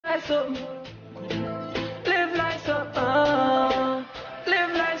like something. Live like something.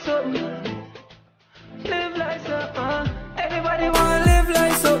 Live like something. Live like something. Everybody wanna live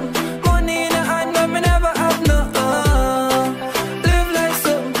like something. Money in the hand, but me never have nothing. Live like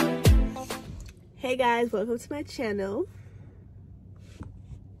something. Hey guys, welcome to my channel.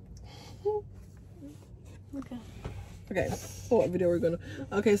 Okay, so what video we're gonna...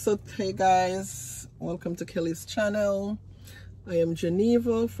 Okay, so hey guys, welcome to Kelly's channel. I am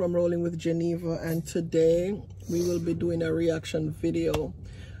Geneva from Rolling with Geneva, and today we will be doing a reaction video.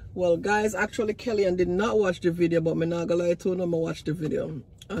 Well guys, actually Kelly did not watch the video, but me not gonna lie to her, I watched the video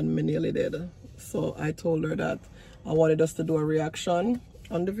and me nearly did. So I told her that I wanted us to do a reaction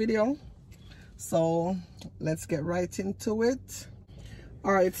on the video. So let's get right into it.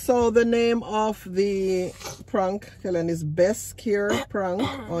 All right, so the name of the prank, Kellen, is Best Scare Prank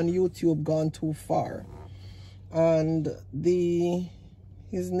on YouTube Gone Too Far. And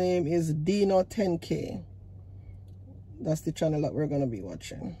his name is DENO 10K. That's the channel that we're gonna be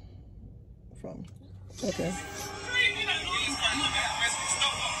watching from. Okay.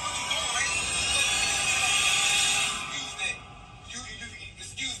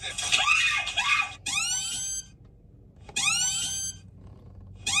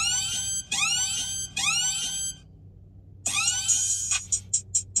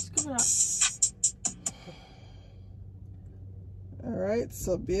 Alright,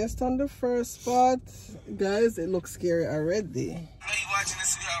 so based on the first part, guys, it looks scary already. I know you watching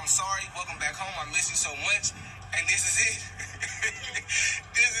this video, I'm sorry. Welcome back home. I miss you so much. And this is it.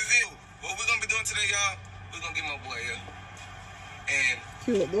 This is it. What we're gonna be doing today, y'all, we're gonna get my boy here. And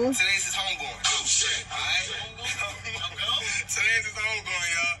today's his homegoing. Oh shit. Alright? Today's his homegoing,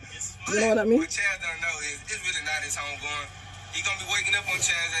 y'all. You know what I mean? What Chaz don't know is it's really not his homegoing. He's gonna be waking up on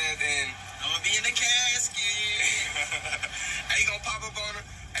Chaz's ass and I'm gonna be in the casket. And he gonna pop up on her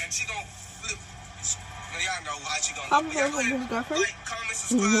and she gonna flip. Y'all know how she gonna pop up on his girlfriend? Like, comment,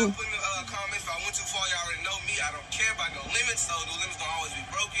 subscribe, put in the comments. If I went too far, y'all already know me. I don't care about no limits, so the limits gonna always be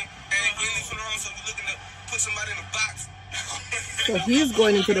broken. And anything for the wrong, so if you're looking to put somebody in a box. So he's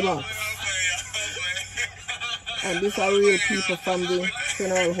going into the box. And these are real people from the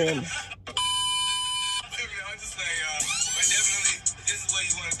funeral home.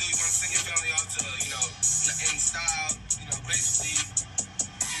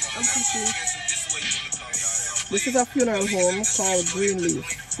 This is a funeral home called Greenleaf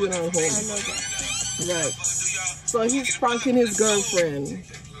Funeral Home. I know that. Right. So he's pranking his girlfriend.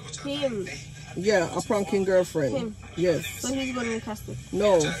 Him? Yeah, a pranking girlfriend. Him? Yes. So he's going to the casket?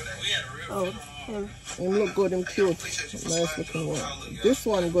 No. Oh, him. Him look good and cute. Nice looking one. This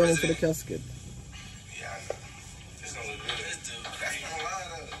one going into the casket.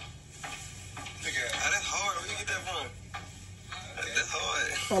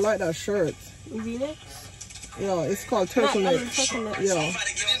 I like that shirt. V-neck? Yeah, it's called turtleneck. Turtleneck. Yeah.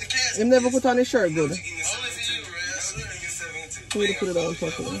 He never put on his shirt good. He would put it on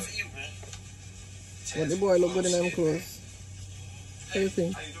turtleneck. But the boy look good in them clothes. What do you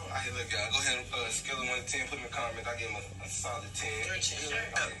think? How you doing? Hey, look, y'all. Go ahead and scale of 1 to 10. Put in the comments. I give him a solid 10. 13.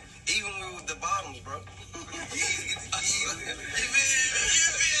 Even with the bottoms, bro.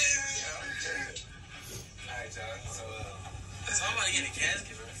 Alright, y'all. So I'm about to get a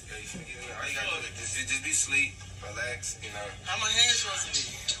casket, bro. Yeah, you should get in there. All you gotta do is just be sleep, relax, you know. How my hands supposed to be?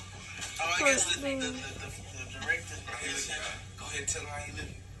 Oh, I guess the director. Go ahead and tell him how you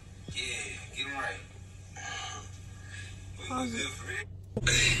live. Yeah, get him right. We look good for real.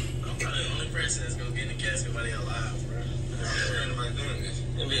 I'm probably the only person that's gonna get in the casket while they alive, bro. Everybody doing this.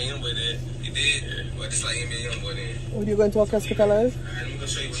 NBA Youngboy did. He did? Yeah. Well, just like NBA Youngboy did. Would you go into a casket alive? Alright, I'm gonna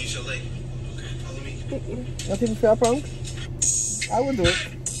show you what you should like. Okay, follow me. Not even for a prank? I would do it.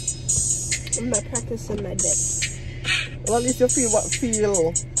 I'm not practicing my death. Well, at least you feel what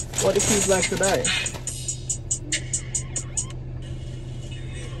it feels like to die.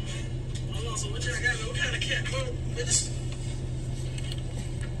 Hold on, so what y'all got? What kind of cat?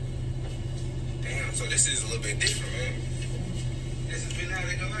 Damn, so this is a little bit different, man. This is really how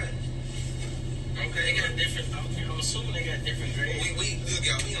they go at. Okay, they got different. Okay, I'm assuming they got different grades. Look,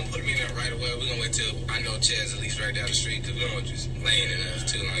 y'all, we gonna put them in there right away. We gonna wait till I know Chaz at least right down the street, because we don't just laying in us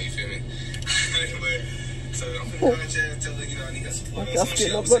too long, you feel me? Anyway, so I'm gonna call Chaz, tell her, you know, I need her support. She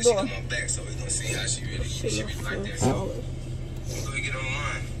come on back, so we're gonna see how she really like that. So I'm gonna go get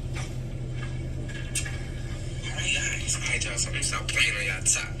online. Alright, guys. Alright, y'all, so I'm gonna stop playing on y'all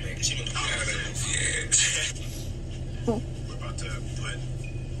top, man, because you know the yeah. We're about to put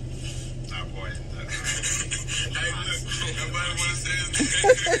our boy in the... Hey, look, nobody want to say his name.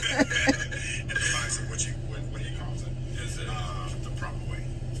 In the box of what he calls it. Is it the proper way?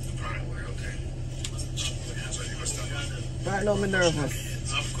 Right now, I'm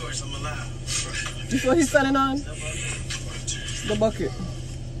nervous. Of course, I'm alive. This what he's standing on? The bucket.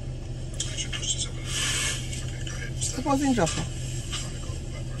 Suppose in Jaffa.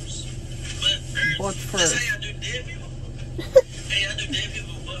 But first. Hey, I do dead people. Hey, I do dead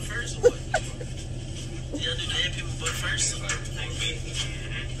people but first or what? Y'all do dead people but first? Oh,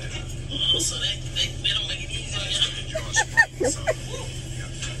 so they don't make it easy on y'all.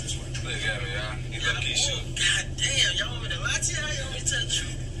 Look at me, y'all. You lucky shit. God damn, y'all want me to lie to y'all? Y'all want me to tell the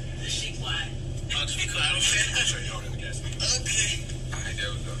truth? Just be quiet. I'll just be quiet. Okay. Okay. Alright, there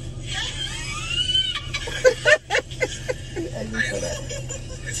we go.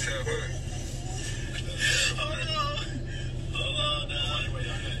 It's so hard. Hold on now.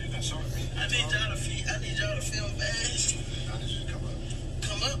 I need y'all to feel bad.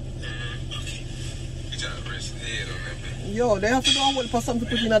 Come up? Okay. You trying to rest your head on that thing. Yo, they have to do a whole for something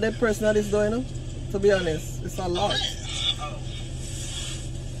to put in a dead person that is doing, you know? To be honest, it's a lot. Yo,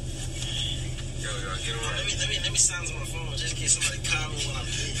 get around. Let me sign to my phone just in case somebody call me when I'm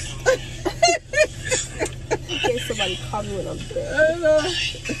dead. In case somebody call me when I'm dead. I know.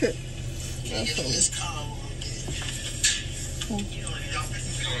 That's funny. This call when I'm dead. You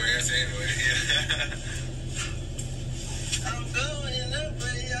don't answer anyway. I'm going up,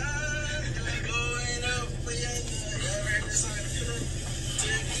 but I'm going up, but y'all heard this song?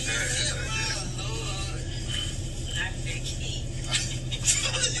 Take me in, my Lord.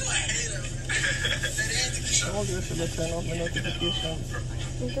 You a hater, man. That ain't the key. I won't give a shit to turn off my notifications.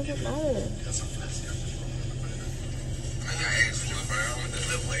 It doesn't matter. I got asked you if I want to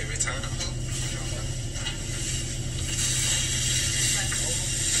live way every time.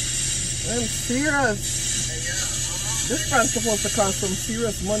 I'm serious. This brand's supposed to cost some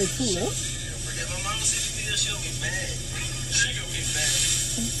serious money too, no? If my mama sees the video, she'll be mad. She gonna be mad.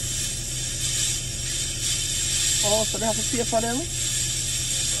 Oh, so they have to pay for them?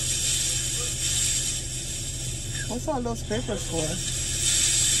 What's all those papers for?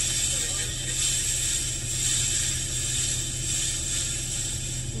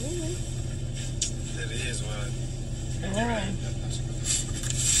 That is what. Oh.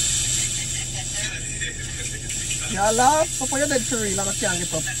 Y'all laugh? Papa, you're dead for real and I can't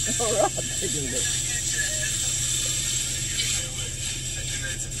get up. Alright, taking it.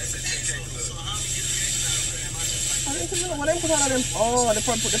 I don't even know what they put all of them. Oh, they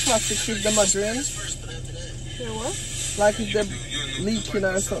probably put the plastic keep them a drain. Yeah, what? Like if they're leaking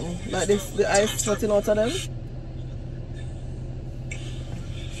or something. Like this, the ice floating out of them.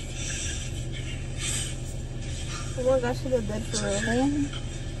 Oh my gosh, she's dead for real.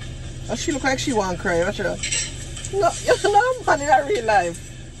 And she look like she want to cry. Watch her. No, you know, man, in a real life.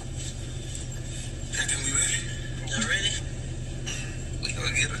 We ready? Y'all ready? We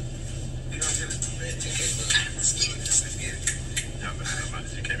gonna get her. We gonna get her. Let's get it. Let's get it.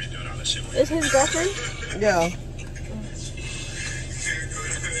 You can't be doing all that shit. Is his girlfriend? Yeah.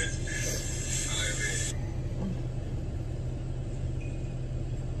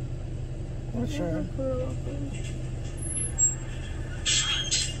 Watch her.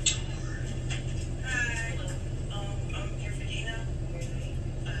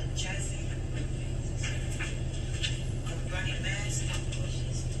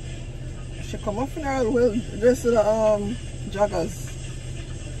 She come up in her well dressed to the joggers.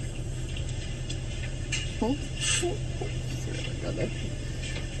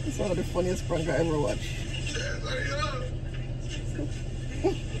 That's one of the funniest prank I ever watched.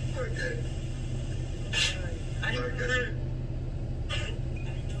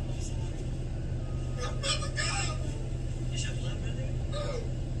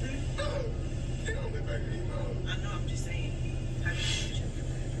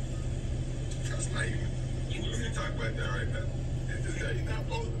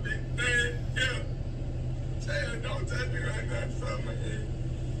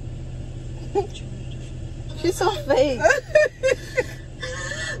 She's so fake.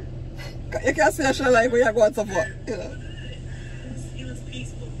 You can't see her like where you're going to for, you know. He was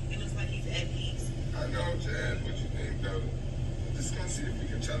peaceful. It looks like he's at peace. I know, Chad. What you think, though? I'm just gonna see if we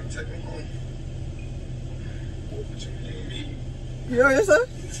can try to take him home. What you and me? You know what you said?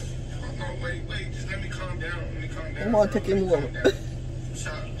 No, wait. Just let me calm down. I'm gonna take him home.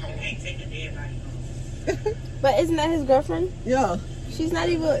 But isn't that his girlfriend? Yeah. She's not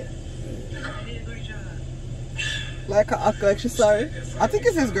even. Like I act like she's sorry. I think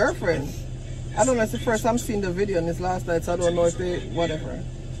it's his girlfriend. I don't know, it's the first time seeing the video and it's last night, so I don't know if they, whatever.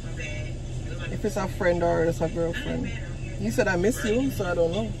 If it's a friend or it's a girlfriend. He said I miss you, so I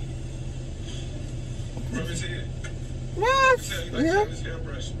don't know. What? Yeah?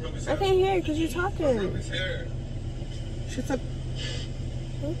 I can't hear you because you're talking. She said,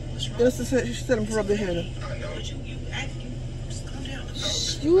 she said him to rub the head. I know. But you acting. Just calm down.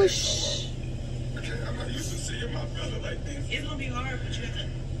 You shh. Okay, I'm not used to seeing my brother like this. It's gonna be hard, but you have to.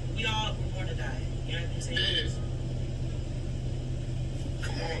 We all were born to die. You know what I'm saying? It is.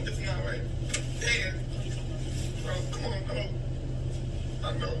 Come on, it's not right. Dad. Bro, come on, bro. I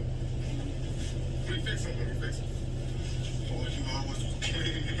know. Let me fix him. Boy, you always was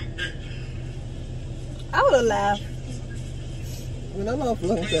killing me. I would have laughed. We don't know for a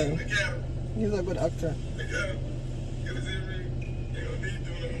long time. He's a good actor. They got him. Get his earring. They don't need to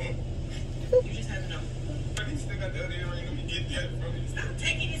do no more. You just have enough. But he still got the other earring. Let me get that from him. Stop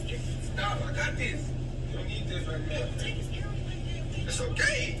taking his earring. Stop. I got this. You don't need this right now. Take his earring like that. It's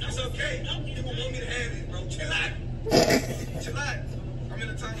okay. It's okay. People want me to have it, bro. Chill out. Chill out. I'm in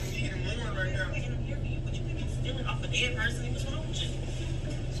a time of need and mourn right now. But you could be stealing off a dead person. What's wrong with you?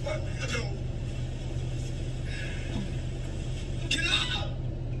 What? I know. Get up!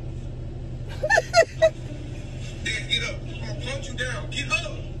 Dad, get up. I'm gonna punch you down. Get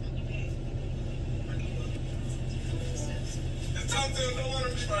up! Just talk to him. Don't want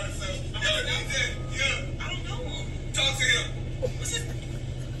him to be by himself. Yeah. I don't know him. Talk to him. What's his name?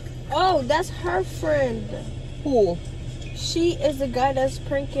 Oh, that's her friend. Who? She is the guy that's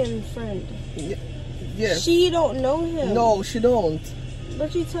pranking friend. Yes. She don't know him. No, she don't.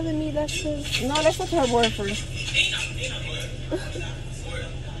 But you telling me that's his... No, that's not her boyfriend.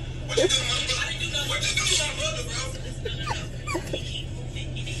 What you do to my brother, bro?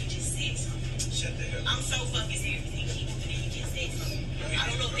 Shut the hell up. I'm so fucking serious. He keep moving and he just said something. I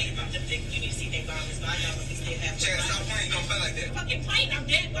don't know if you need to see that violence, but I know if he still have... Chad, stop playing. Don't play like that. Fucking playing. I'm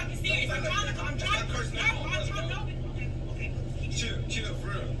dead fucking serious. I'm trying to curse now. Okay, chill, for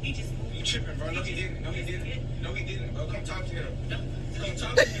real. He just moved. You tripping, bro. No, he didn't. No, he didn't, bro. Come talk to him. Come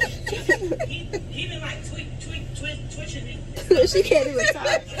talk to him. He been like twitching it. She can't even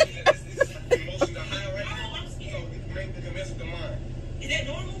talk. Emotions are high right now, so it can mess with the mind. Is that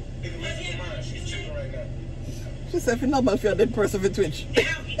normal? It can mess with the mind. She's tripping right now. She said, if you're not for a dead person with Twitch.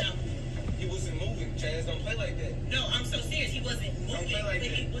 Now he know. He wasn't moving. Chaz, don't play like that. No, I'm so serious. He wasn't moving. Don't play like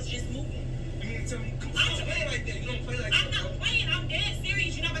that. He was just moving. You mean to tell me, come on, don't play like that. You don't play like that. I'm not playing. I'm dead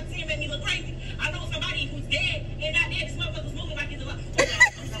serious. You're not about to see him make me look crazy. I know somebody who's dead and not dead. This motherfucker's moving like he's alive.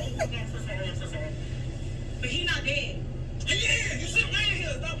 I'm sorry. But he not dead. Yeah, you should right here.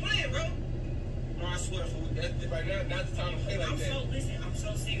 Stop playing, bro. No, I swear, fool. Right now, not the time to play like that. I'm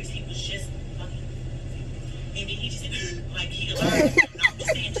so serious. He was just fucking. And then he just like he alive. I'm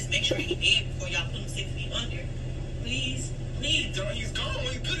just saying, just make sure he dead before y'all put him 6 feet under. Please. He's gone. He's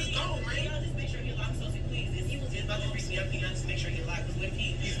good. He's gone, man. Y'all just make sure he's alive. I'm so serious. Please. If he was just about to bring me up, y'all just make sure he's alive. Because what if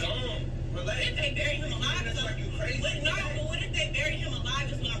he's gone? Relax. What if they bury him alive? That's like you crazy. But what if they bury him alive?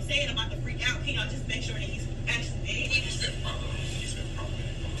 Is what I'm saying. I'm about to freak out. Can y'all just make sure that he's actually dead? He's been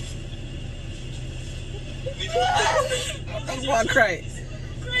I'm going to cry.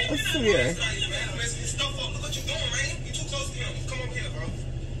 I swear. Look what you're doing, man. You're too close to him. Come over here, bro.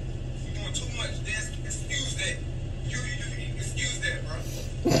 You're doing too much. Excuse that. You excuse that, bro.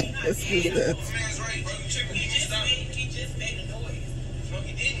 Excuse that. Man's right, bro. You tripping. He just made a noise. No,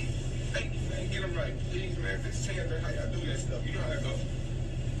 he didn't. Hey, man, get him right. Please, man. If it's chance, how y'all do that stuff. You know how that goes.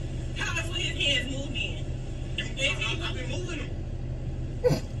 How much his hands moved in? I've been moving them.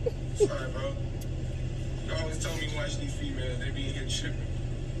 Sorry, bro. You always tell me watch these females, they be in here tripping.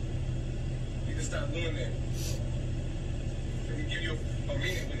 You can stop doing that. Let me give you a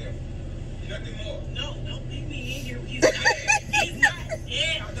minute with him. Nothing more. No, don't leave me in here. He's not dead. He's not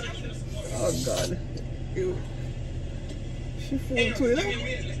dead. I'll tell you some more. Oh, God. Ew. She fooled Hey, Twitter. give me a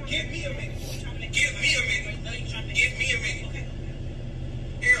minute. Give me a minute. Give me a minute. Give me a minute. Okay.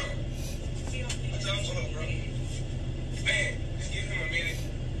 Damn. I tell him to her, bro. Man, just give him a minute.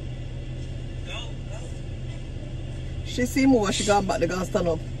 Go. She see more, she got back, they gonna stand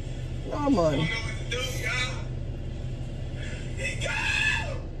up. No, man. I don't know what to do, y'all. Hey, go!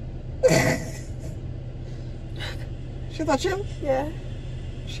 She touch him? Yeah.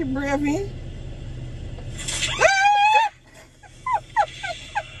 She brave me.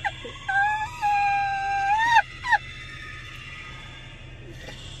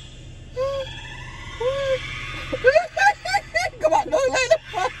 Come on, don't let it.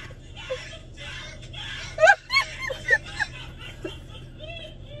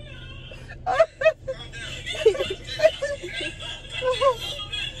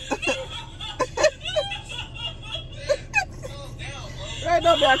 Right,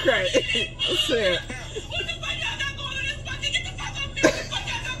 don't be a cry. I swear.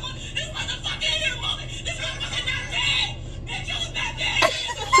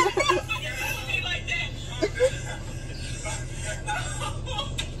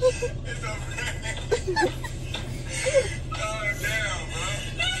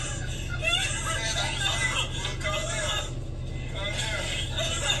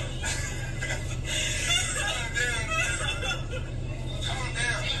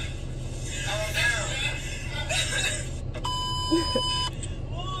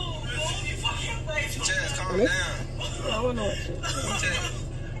 Really? down. I wanna watch it.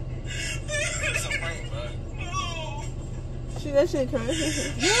 It's a prank, bro. She that shit crying.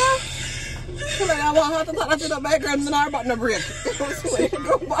 Yeah. So like, I want her to talk to the background and our button break.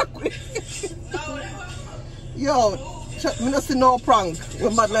 Go back with yo, me not see no prank.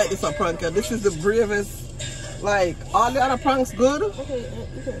 When bad like this a prank. This is the bravest. Like all the other pranks good. Okay,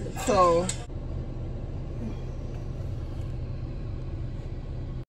 you can. So